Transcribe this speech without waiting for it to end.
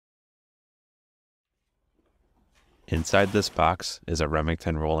Inside this box is a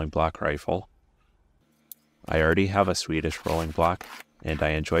Remington Rolling Block rifle. I already have a Swedish rolling block, and I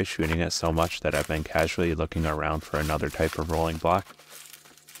enjoy shooting it so much that I've been casually looking around for another type of rolling block,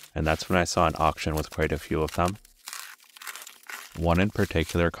 and that's when I saw an auction with quite a few of them. One in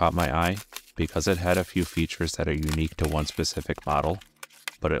particular caught my eye because it had a few features that are unique to one specific model,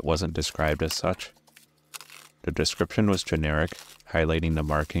 but it wasn't described as such. The description was generic, highlighting the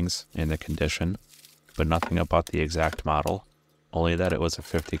markings and the condition, but nothing about the exact model, only that it was a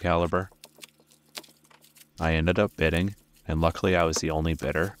 .50 caliber. I ended up bidding, and luckily I was the only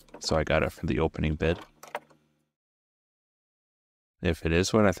bidder, so I got it for the opening bid. If it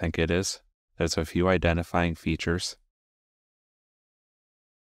is what I think it is, there's a few identifying features.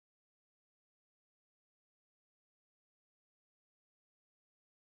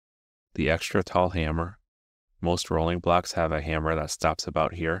 The extra tall hammer. Most rolling blocks have a hammer that stops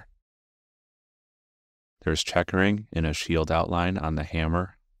about here. There's checkering in a shield outline on the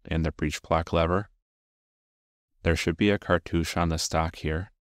hammer and the breechblock lever. There should be a cartouche on the stock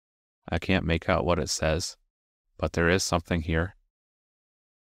here. I can't make out what it says, but there is something here.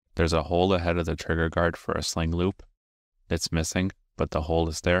 There's a hole ahead of the trigger guard for a sling loop. It's missing, but the hole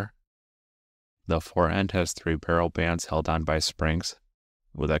is there. The forend has 3 barrel bands held on by springs,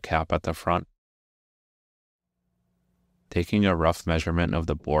 with a cap at the front. Taking a rough measurement of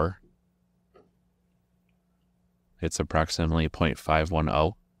the bore, it's approximately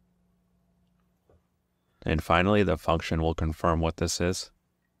 .510. And finally, the function will confirm what this is.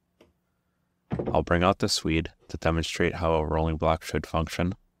 I'll bring out the Swede to demonstrate how a rolling block should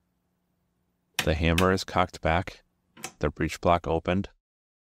function. The hammer is cocked back, the breech block opened,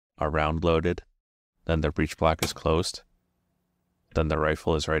 a round loaded, then the breech block is closed, then the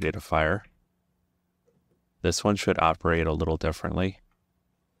rifle is ready to fire. This one should operate a little differently.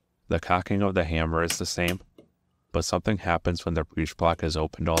 The cocking of the hammer is the same, but something happens when the breech block is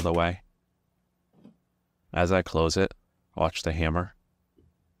opened all the way. As I close it, watch the hammer.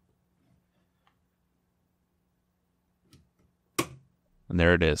 And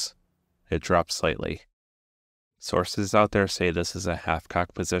there it is. It drops slightly. Sources out there say this is a half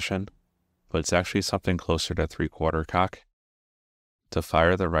cock position, but it's actually something closer to 3/4 cock. To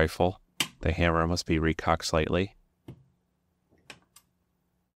fire the rifle, the hammer must be recocked slightly.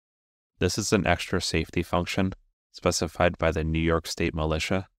 This is an extra safety function specified by the New York State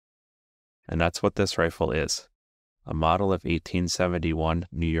Militia, and that's what this rifle is, a model of 1871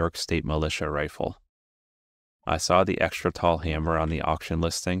 New York State Militia rifle. I saw the extra tall hammer on the auction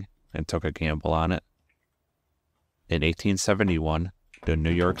listing and took a gamble on it. In 1871, the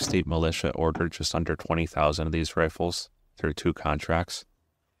New York State Militia ordered just under 20,000 of these rifles through 2 contracts.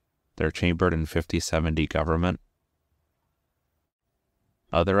 They're chambered in 50/70 government.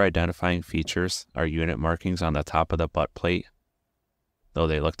 Other identifying features are unit markings on the top of the butt plate, though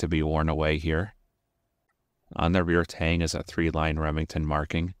they look to be worn away here. On the rear tang is a 3-line Remington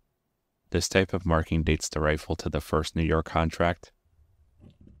marking. This type of marking dates the rifle to the first New York contract.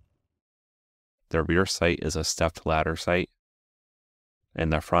 The rear sight is a stepped ladder sight,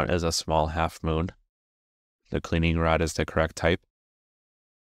 and the front is a small half moon. The cleaning rod is the correct type.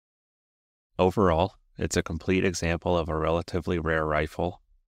 Overall, it's a complete example of a relatively rare rifle.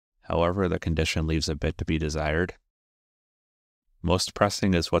 However, the condition leaves a bit to be desired. Most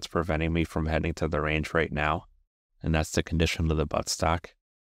pressing is what's preventing me from heading to the range right now, and that's the condition of the buttstock.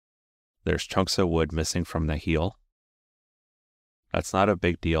 There's chunks of wood missing from the heel. That's not a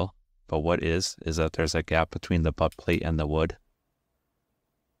big deal, but what is that there's a gap between the butt plate and the wood.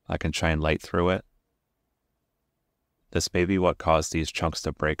 I can shine light through it. This may be what caused these chunks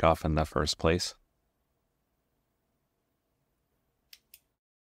to break off in the first place.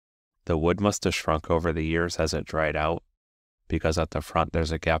 The wood must have shrunk over the years as it dried out, because at the front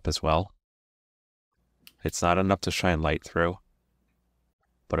there's a gap as well. It's not enough to shine light through,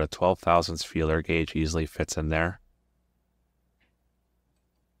 but a 12 thousandths feeler gauge easily fits in there.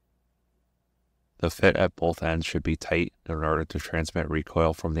 The fit at both ends should be tight in order to transmit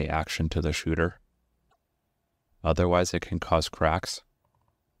recoil from the action to the shooter. Otherwise, it can cause cracks,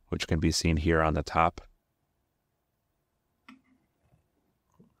 which can be seen here on the top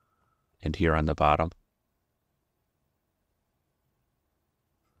and here on the bottom.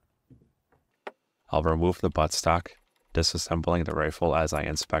 I'll remove the buttstock, disassembling the rifle as I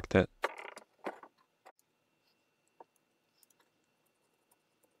inspect it.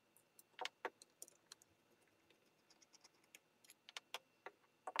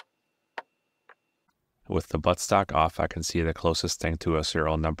 With the buttstock off, I can see the closest thing to a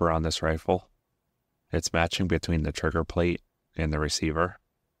serial number on this rifle. It's matching between the trigger plate and the receiver.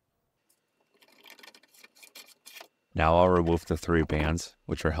 Now I'll remove the 3 bands,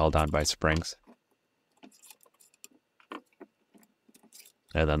 which are held on by springs.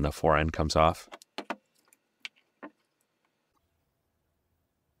 And then the fore end comes off.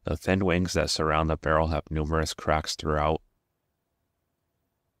 The thin wings that surround the barrel have numerous cracks throughout.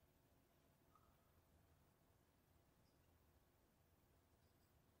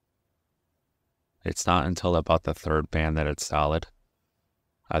 It's not until about the 3rd band that it's solid.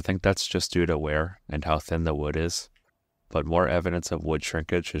 I think that's just due to wear and how thin the wood is, but more evidence of wood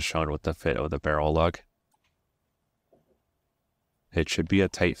shrinkage is shown with the fit of the barrel lug. It should be a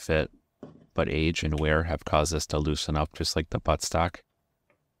tight fit, but age and wear have caused this to loosen up just like the buttstock.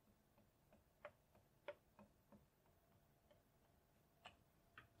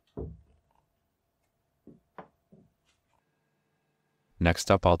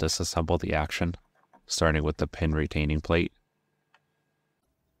 Next up, I'll disassemble the action, starting with the pin retaining plate.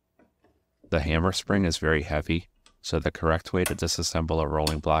 The hammer spring is very heavy, so the correct way to disassemble a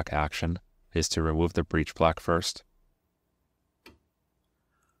rolling block action is to remove the breech block first.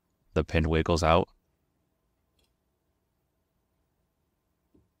 The pin wiggles out.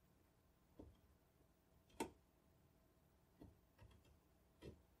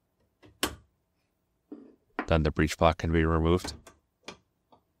 Then the breech block can be removed.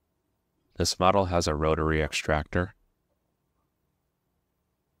 This model has a rotary extractor.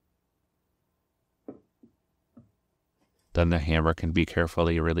 Then the hammer can be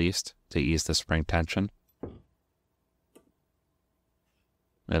carefully released to ease the spring tension.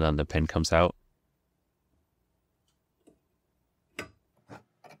 And then the pin comes out.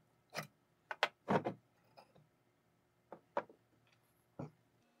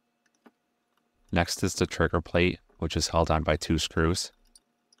 Next is the trigger plate, which is held on by 2 screws.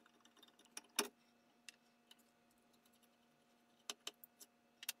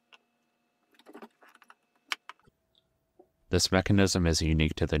 This mechanism is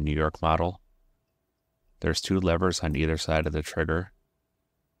unique to the New York model. There's 2 levers on either side of the trigger.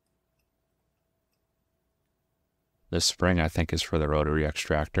 This spring, I think, is for the rotary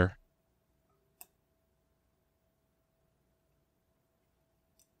extractor.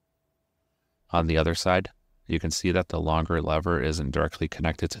 On the other side, you can see that the longer lever isn't directly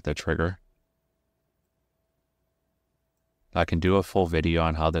connected to the trigger. I can do a full video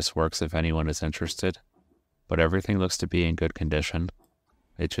on how this works if anyone is interested, but everything looks to be in good condition.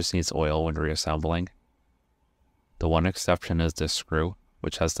 It just needs oil when reassembling. The one exception is this screw,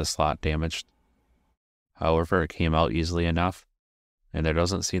 which has the slot damaged. However, it came out easily enough, and there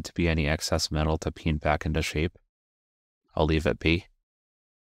doesn't seem to be any excess metal to peen back into shape. I'll leave it be.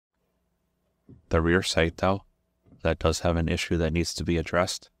 The rear sight, though, that does have an issue that needs to be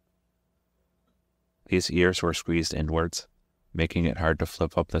addressed. These ears were squeezed inwards, making it hard to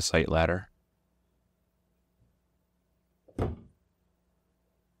flip up the sight ladder.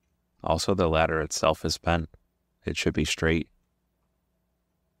 Also, the ladder itself is bent. It should be straight.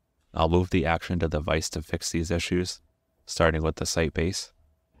 I'll move the action to the vise to fix these issues, starting with the sight base.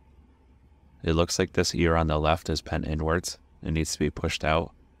 It looks like this ear on the left is bent inwards and needs to be pushed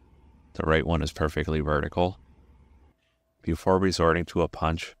out. The right one is perfectly vertical. Before resorting to a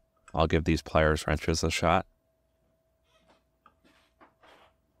punch, I'll give these pliers wrenches a shot.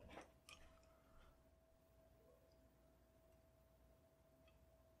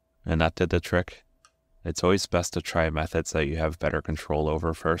 And that did the trick. It's always best to try methods that you have better control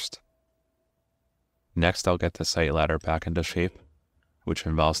over first. Next, I'll get the sight ladder back into shape, which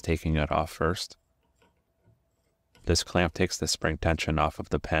involves taking it off first. This clamp takes the spring tension off of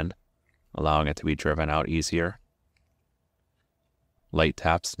the pin, allowing it to be driven out easier. Light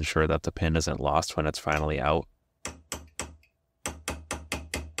taps ensure that the pin isn't lost when it's finally out.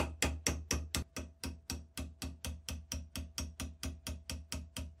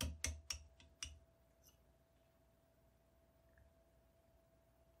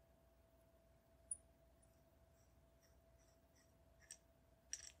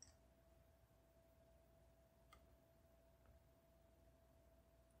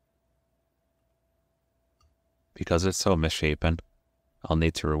 Because it's so misshapen, I'll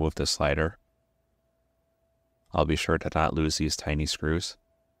need to remove the slider. I'll be sure to not lose these tiny screws.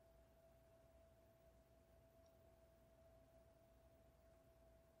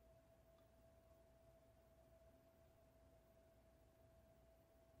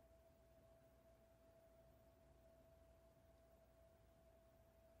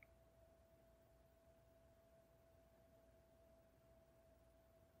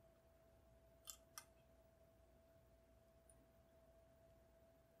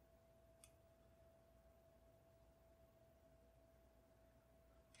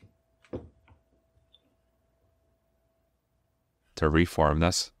 To reform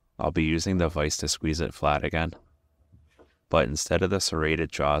this, I'll be using the vise to squeeze it flat again. But instead of the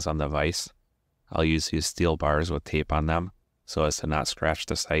serrated jaws on the vise, I'll use these steel bars with tape on them so as to not scratch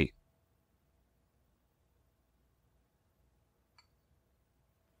the sight.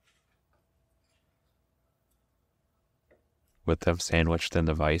 With them sandwiched in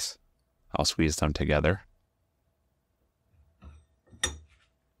the vise, I'll squeeze them together.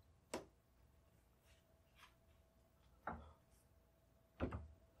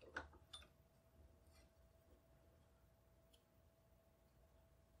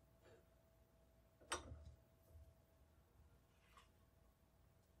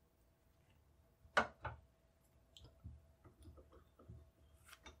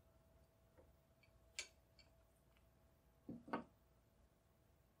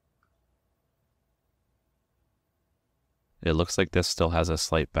 It looks like this still has a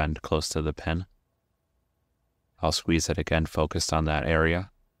slight bend close to the pin. I'll squeeze it again focused on that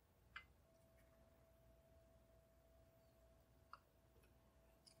area.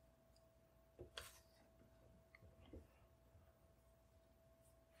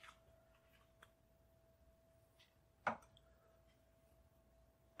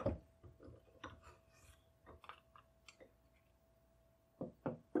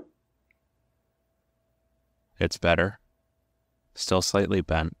 It's better. Still slightly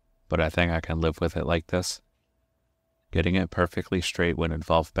bent, but I think I can live with it like this. Getting it perfectly straight would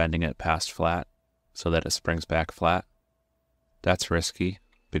involve bending it past flat, so that it springs back flat. That's risky,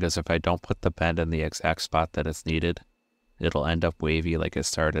 because if I don't put the bend in the exact spot that it's needed, it'll end up wavy like it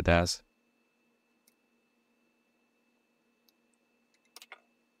started as.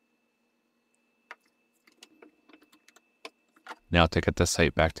 Now to get the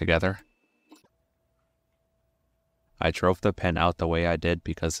sight back together. I drove the pin out the way I did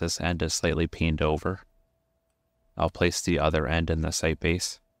because this end is slightly peened over. I'll place the other end in the sight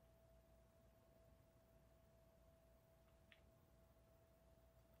base.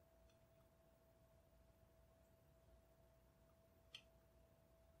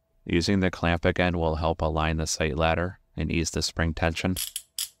 Using the clamp again will help align the sight ladder and ease the spring tension.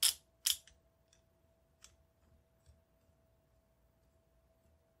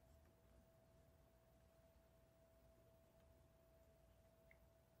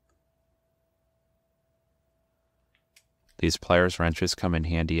 These pliers wrenches come in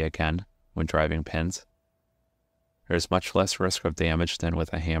handy again when driving pins. There's much less risk of damage than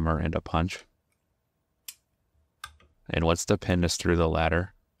with a hammer and a punch. And once the pin is through the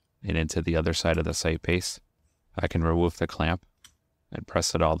ladder and into the other side of the sight base, I can remove the clamp and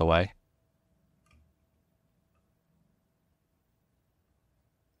press it all the way.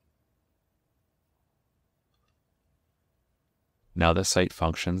 Now the sight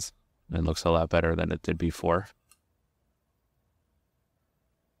functions and looks a lot better than it did before.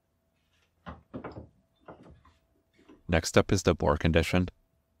 Next up is the bore condition.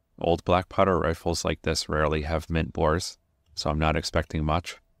 Old black powder rifles like this rarely have mint bores, so I'm not expecting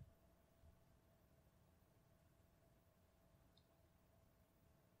much.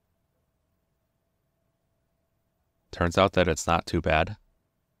 Turns out that it's not too bad.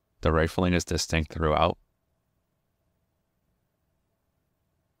 The rifling is distinct throughout.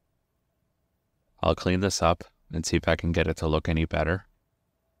 I'll clean this up and see if I can get it to look any better.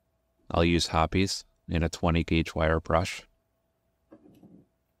 I'll use hoppies and a 20 gauge wire brush.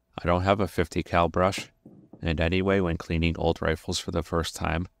 I don't have a 50 cal brush, and anyway when cleaning old rifles for the first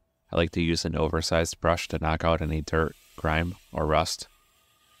time, I like to use an oversized brush to knock out any dirt, grime, or rust.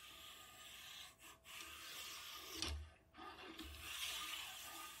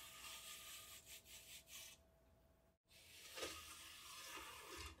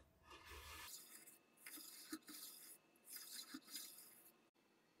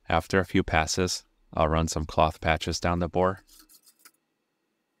 After a few passes, I'll run some cloth patches down the bore.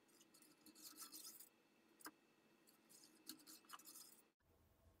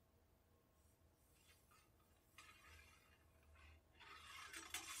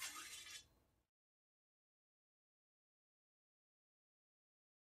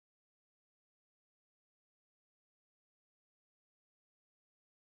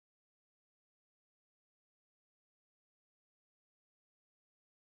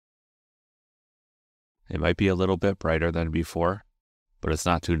 It might be a little bit brighter than before, but it's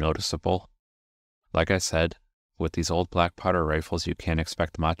not too noticeable. Like I said, with these old black powder rifles you can't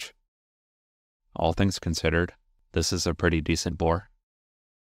expect much. All things considered, this is a pretty decent bore.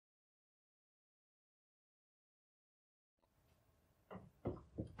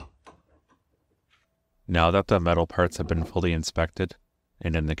 Now that the metal parts have been fully inspected,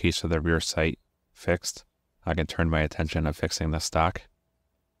 and in the case of the rear sight, fixed, I can turn my attention to fixing the stock.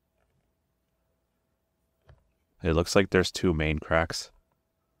 It looks like there's two main cracks.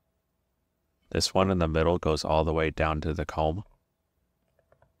 This one in the middle goes all the way down to the comb,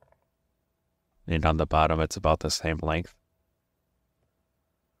 and on the bottom it's about the same length.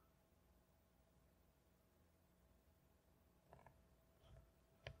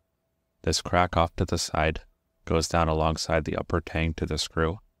 This crack off to the side goes down alongside the upper tang to the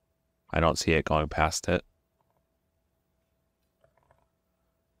screw. I don't see it going past it.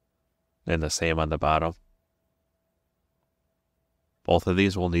 And the same on the bottom. Both of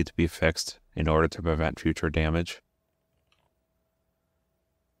these will need to be fixed in order to prevent future damage.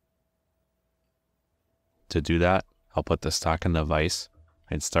 To do that, I'll put the stock in the vise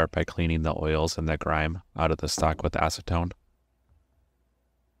and start by cleaning the oils and the grime out of the stock with acetone.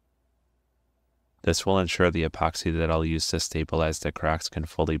 This will ensure the epoxy that I'll use to stabilize the cracks can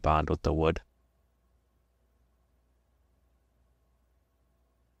fully bond with the wood.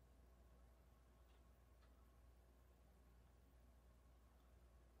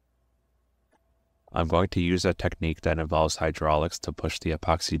 I'm going to use a technique that involves hydraulics to push the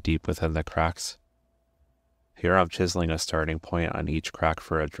epoxy deep within the cracks. Here I'm chiseling a starting point on each crack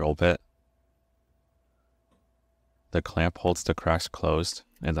for a drill bit. The clamp holds the cracks closed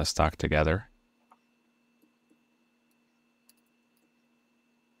and the stock together.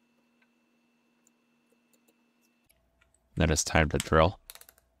 Then it's time to drill.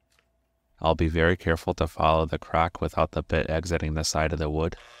 I'll be very careful to follow the crack without the bit exiting the side of the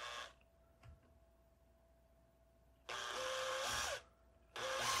wood.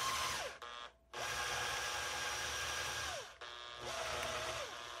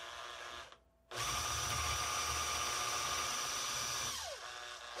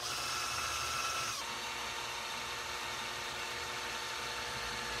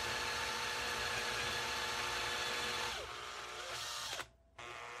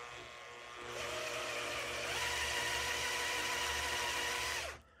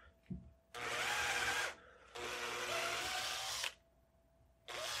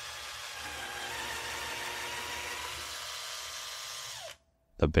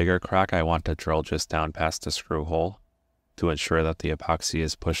 The bigger crack I want to drill just down past the screw hole to ensure that the epoxy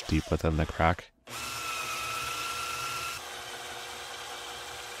is pushed deep within the crack.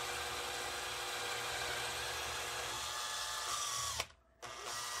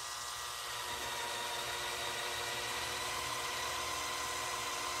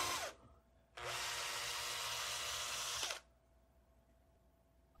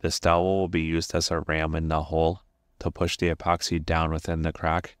 This dowel will be used as a ram in the hole to push the epoxy down within the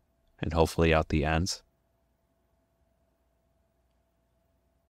crack and hopefully out the ends.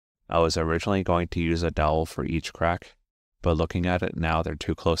 I was originally going to use a dowel for each crack, but looking at it now they're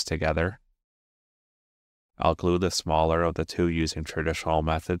too close together. I'll glue the smaller of the two using traditional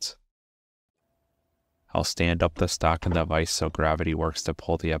methods. I'll stand up the stock in the vise so gravity works to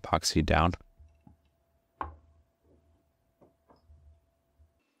pull the epoxy down.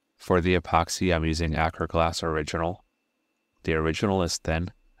 For the epoxy, I'm using Acroglass Original. The original is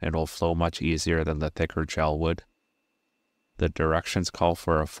thin and will flow much easier than the thicker gel would. The directions call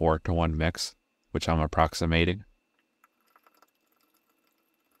for a 4-to-1 mix, which I'm approximating.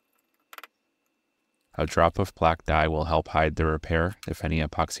 A drop of black dye will help hide the repair if any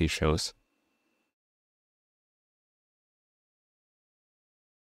epoxy shows.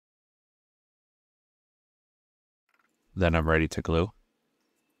 Then I'm ready to glue.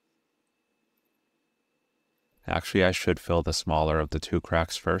 Actually, I should fill the smaller of the two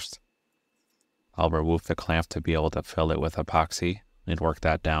cracks first. I'll remove the clamp to be able to fill it with epoxy and work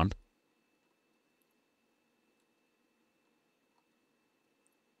that down.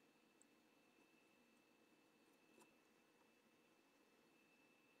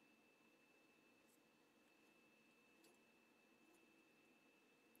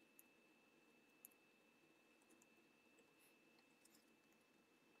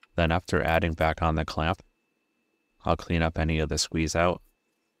 Then after adding back on the clamp, I'll clean up any of the squeeze out.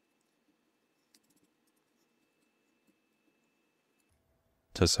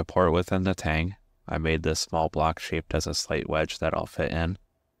 To support within the tang, I made this small block shaped as a slight wedge that I'll fit in.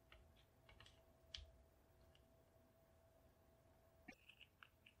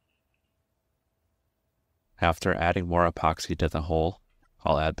 After adding more epoxy to the hole,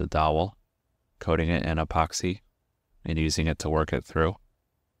 I'll add the dowel, coating it in epoxy, and using it to work it through.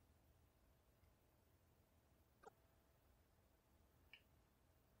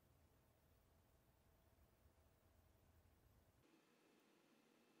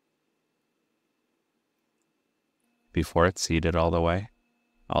 Before it's seated all the way,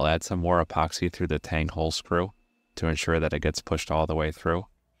 I'll add some more epoxy through the tang hole screw to ensure that it gets pushed all the way through.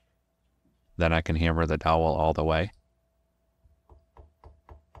 Then I can hammer the dowel all the way.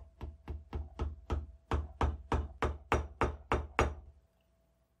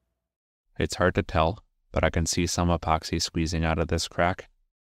 It's hard to tell, but I can see some epoxy squeezing out of this crack.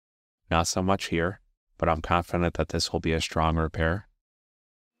 Not so much here, but I'm confident that this will be a strong repair.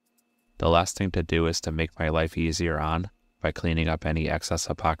 The last thing to do is to make my life easier on by cleaning up any excess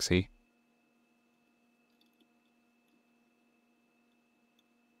epoxy.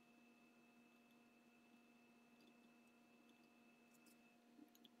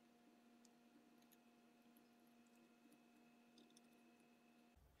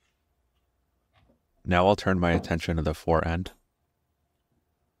 Now I'll turn my attention to the fore end.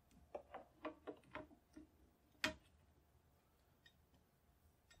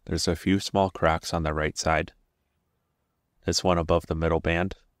 There's a few small cracks on the right side. This one above the middle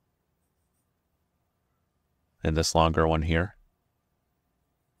band, and this longer one here.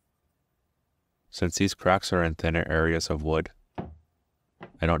 Since these cracks are in thinner areas of wood,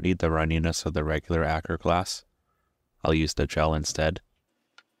 I don't need the runniness of the regular Acker glass. I'll use the gel instead.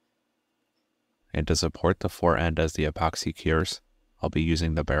 And to support the fore end as the epoxy cures, I'll be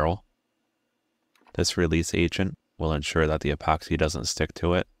using the barrel. This release agent will ensure that the epoxy doesn't stick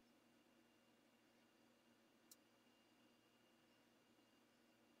to it.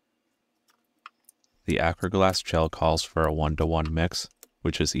 The Acker glass gel calls for a 1-to-1 mix,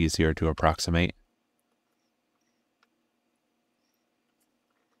 which is easier to approximate.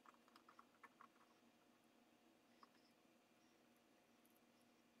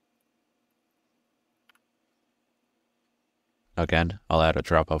 Again, I'll add a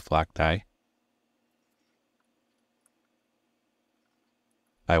drop of black dye.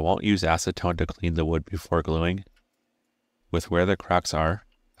 I won't use acetone to clean the wood before gluing. With where the cracks are,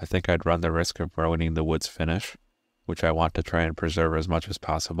 I think I'd run the risk of ruining the wood's finish, which I want to try and preserve as much as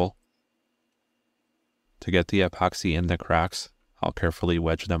possible. To get the epoxy in the cracks, I'll carefully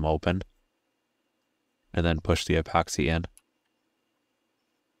wedge them open, and then push the epoxy in.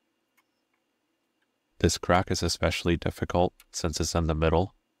 This crack is especially difficult since it's in the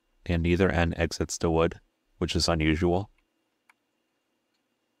middle, and neither end exits the wood, which is unusual.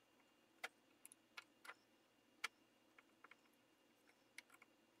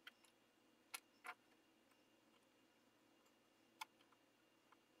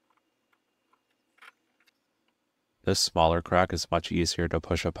 This smaller crack is much easier to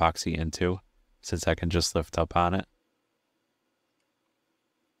push epoxy into, since I can just lift up on it.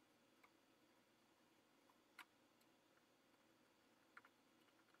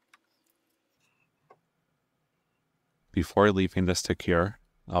 Before leaving this to cure,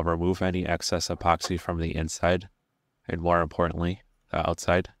 I'll remove any excess epoxy from the inside, and more importantly, the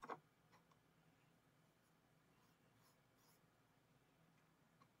outside.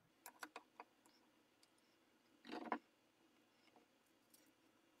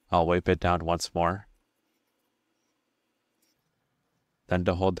 I'll wipe it down once more. Then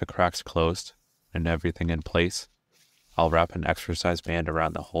to hold the cracks closed and everything in place, I'll wrap an exercise band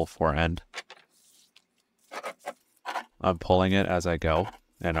around the whole fore end. I'm pulling it as I go,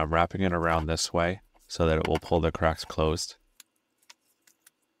 and I'm wrapping it around this way so that it will pull the cracks closed.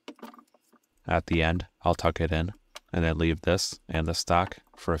 At the end, I'll tuck it in, and then leave this and the stock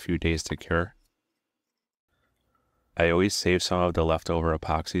for a few days to cure. I always save some of the leftover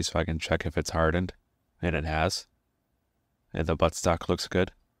epoxy so I can check if it's hardened, and it has. And the buttstock looks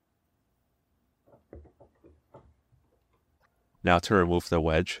good. Now to remove the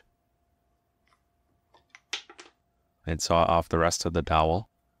wedge, and saw off the rest of the dowel.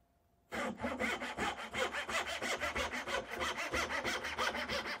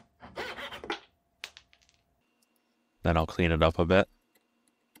 Then I'll clean it up a bit.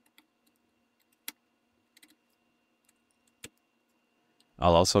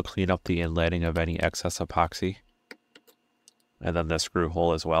 I'll also clean up the inletting of any excess epoxy, and then the screw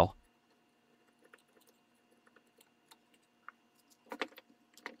hole as well.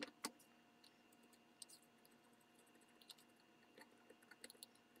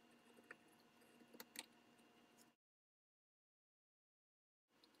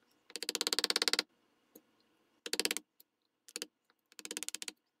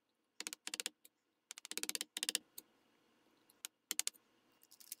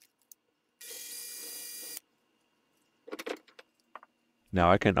 Now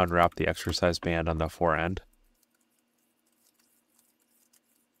I can unwrap the exercise band on the fore end.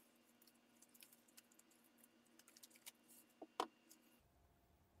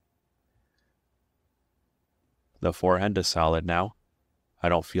 The fore end is solid now. I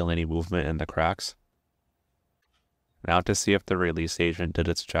don't feel any movement in the cracks. Now to see if the release agent did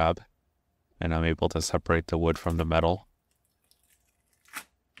its job, and I'm able to separate the wood from the metal.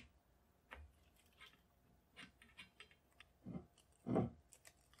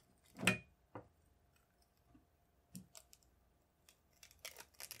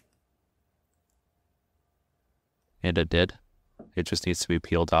 And it did. It just needs to be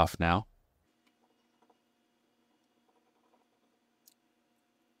peeled off now.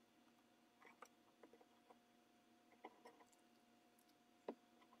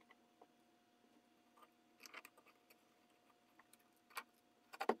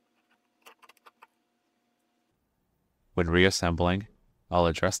 When reassembling, I'll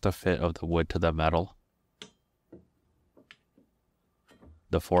adjust the fit of the wood to the metal.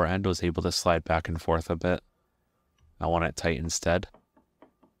 The forend was able to slide back and forth a bit. I want it tight instead.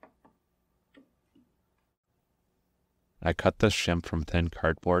 I cut this shim from thin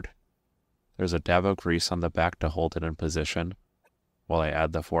cardboard. There's a dab of grease on the back to hold it in position while I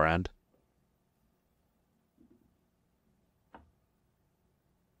add the forend.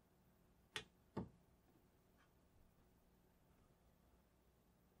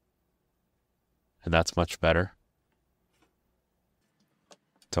 And that's much better.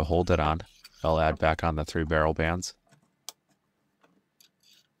 To hold it on, I'll add back on the 3 barrel bands.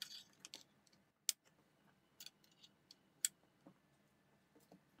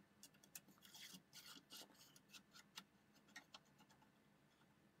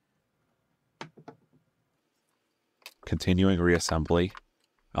 Continuing reassembly,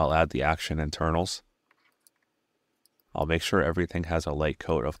 I'll add the action internals. I'll make sure everything has a light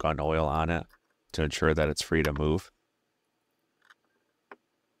coat of gun oil on it to ensure that it's free to move.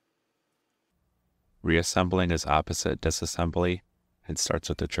 Reassembling is opposite disassembly and starts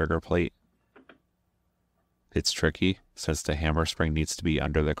with the trigger plate. It's tricky since the hammer spring needs to be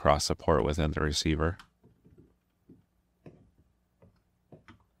under the cross support within the receiver.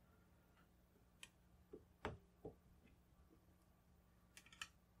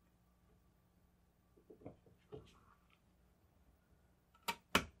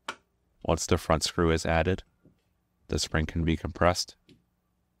 Once the front screw is added, the spring can be compressed.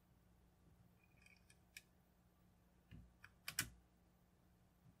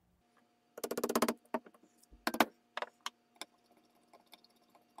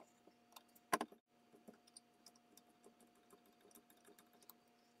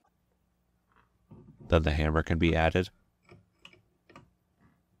 Then the hammer can be added.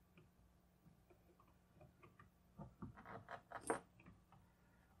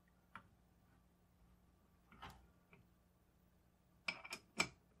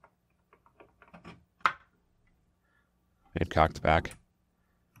 And cocked back.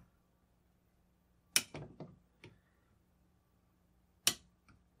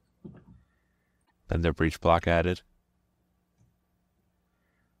 Then the breech block added.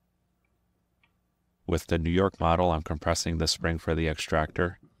 With the New York model, I'm compressing the spring for the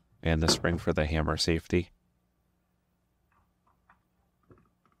extractor and the spring for the hammer safety.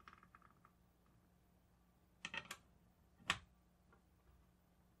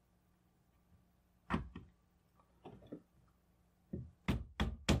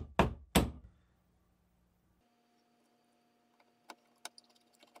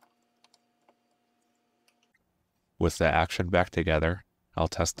 With the action back together, I'll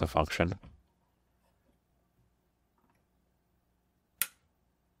test the function.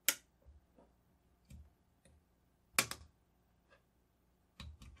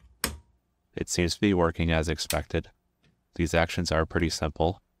 It seems to be working as expected. These actions are pretty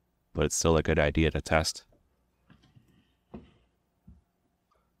simple, but it's still a good idea to test.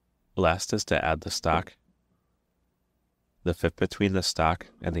 Last is to add the stock. The fit between the stock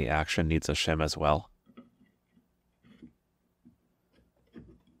and the action needs a shim as well.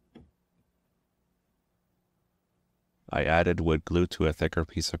 I added wood glue to a thicker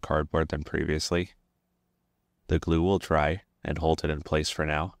piece of cardboard than previously. The glue will dry and hold it in place for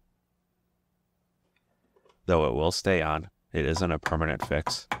now. Though it will stay on, it isn't a permanent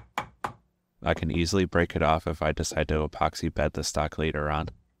fix. I can easily break it off if I decide to epoxy bed the stock later on.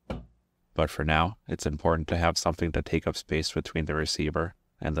 But for now, it's important to have something to take up space between the receiver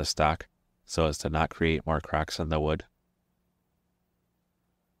and the stock so as to not create more cracks in the wood.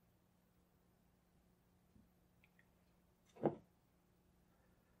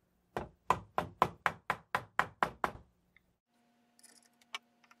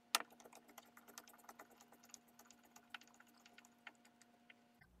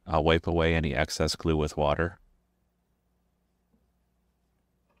 I'll wipe away any excess glue with water.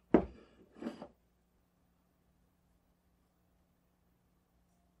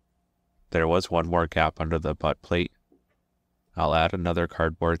 There was one more gap under the butt plate. I'll add another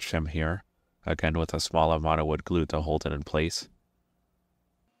cardboard shim here, again with a small amount of wood glue to hold it in place.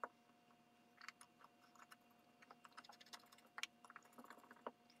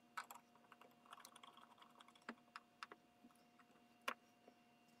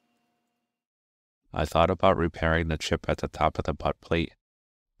 I thought about repairing the chip at the top of the butt plate,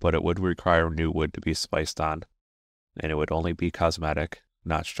 but it would require new wood to be spliced on, and it would only be cosmetic,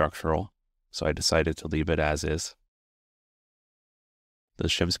 not structural, so I decided to leave it as is. The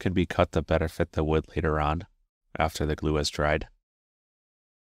shims can be cut to better fit the wood later on, after the glue has dried.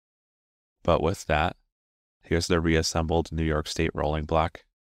 But with that, here's the reassembled New York State rolling block,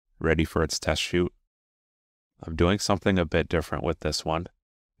 ready for its test shoot. I'm doing something a bit different with this one,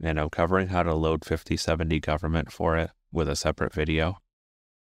 and I'm covering how to load 5070 Govt for it with a separate video.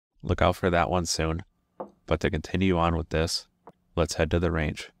 Look out for that one soon, but to continue on with this, let's head to the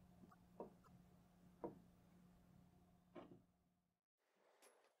range.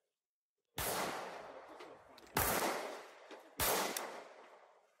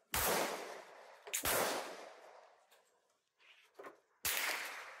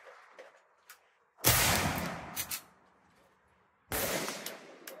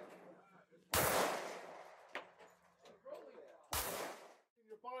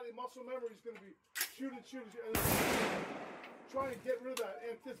 Muscle memory is going to be shoot, and try and get rid of that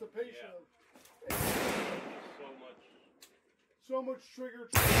anticipation of so much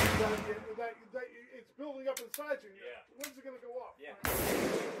trigger that it's building up inside you. Yeah. When's it going to go off? Yeah. So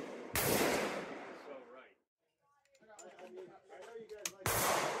right. I know you guys like it.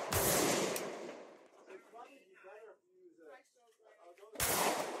 It'd probably be better if you use definitely adjustment.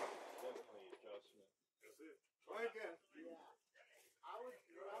 That's it. Try again. Yeah.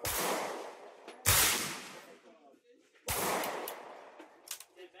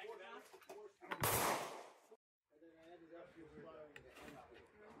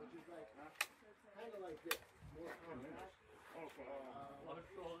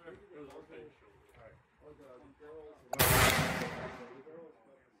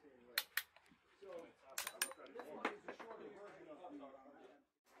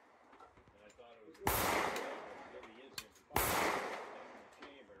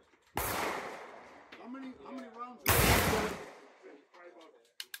 How many rounds?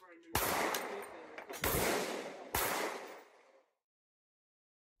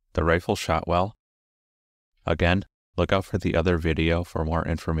 The rifle shot well. Again, look out for the other video for more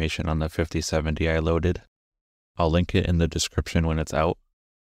information on the 5070 I loaded. I'll link it in the description when it's out.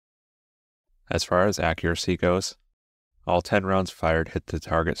 As far as accuracy goes, all 10 rounds fired hit the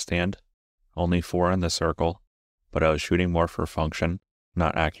target stand, only 4 in the circle, but I was shooting more for function,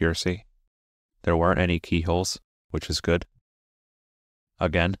 not accuracy. There weren't any keyholes, which is good.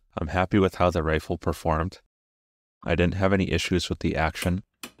 Again, I'm happy with how the rifle performed. I didn't have any issues with the action.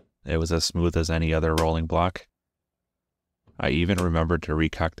 It was as smooth as any other rolling block. I even remembered to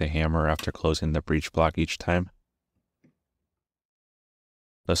recock the hammer after closing the breech block each time.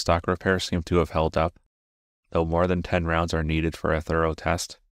 The stock repairs seem to have held up, though more than 10 rounds are needed for a thorough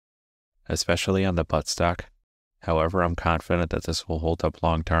test, especially on the buttstock. However, I'm confident that this will hold up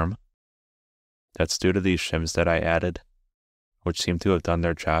long term. That's due to these shims that I added, which seem to have done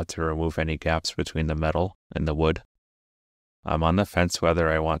their job to remove any gaps between the metal and the wood. I'm on the fence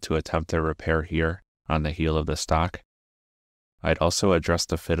whether I want to attempt a repair here on the heel of the stock. I'd also address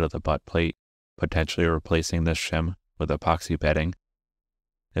the fit of the butt plate, potentially replacing this shim with epoxy bedding.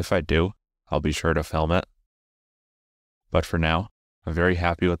 If I do, I'll be sure to film it. But for now, I'm very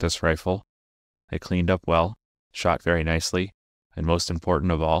happy with this rifle. It cleaned up well, shot very nicely, and most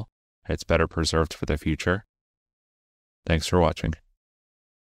important of all, it's better preserved for the future. Thanks for watching.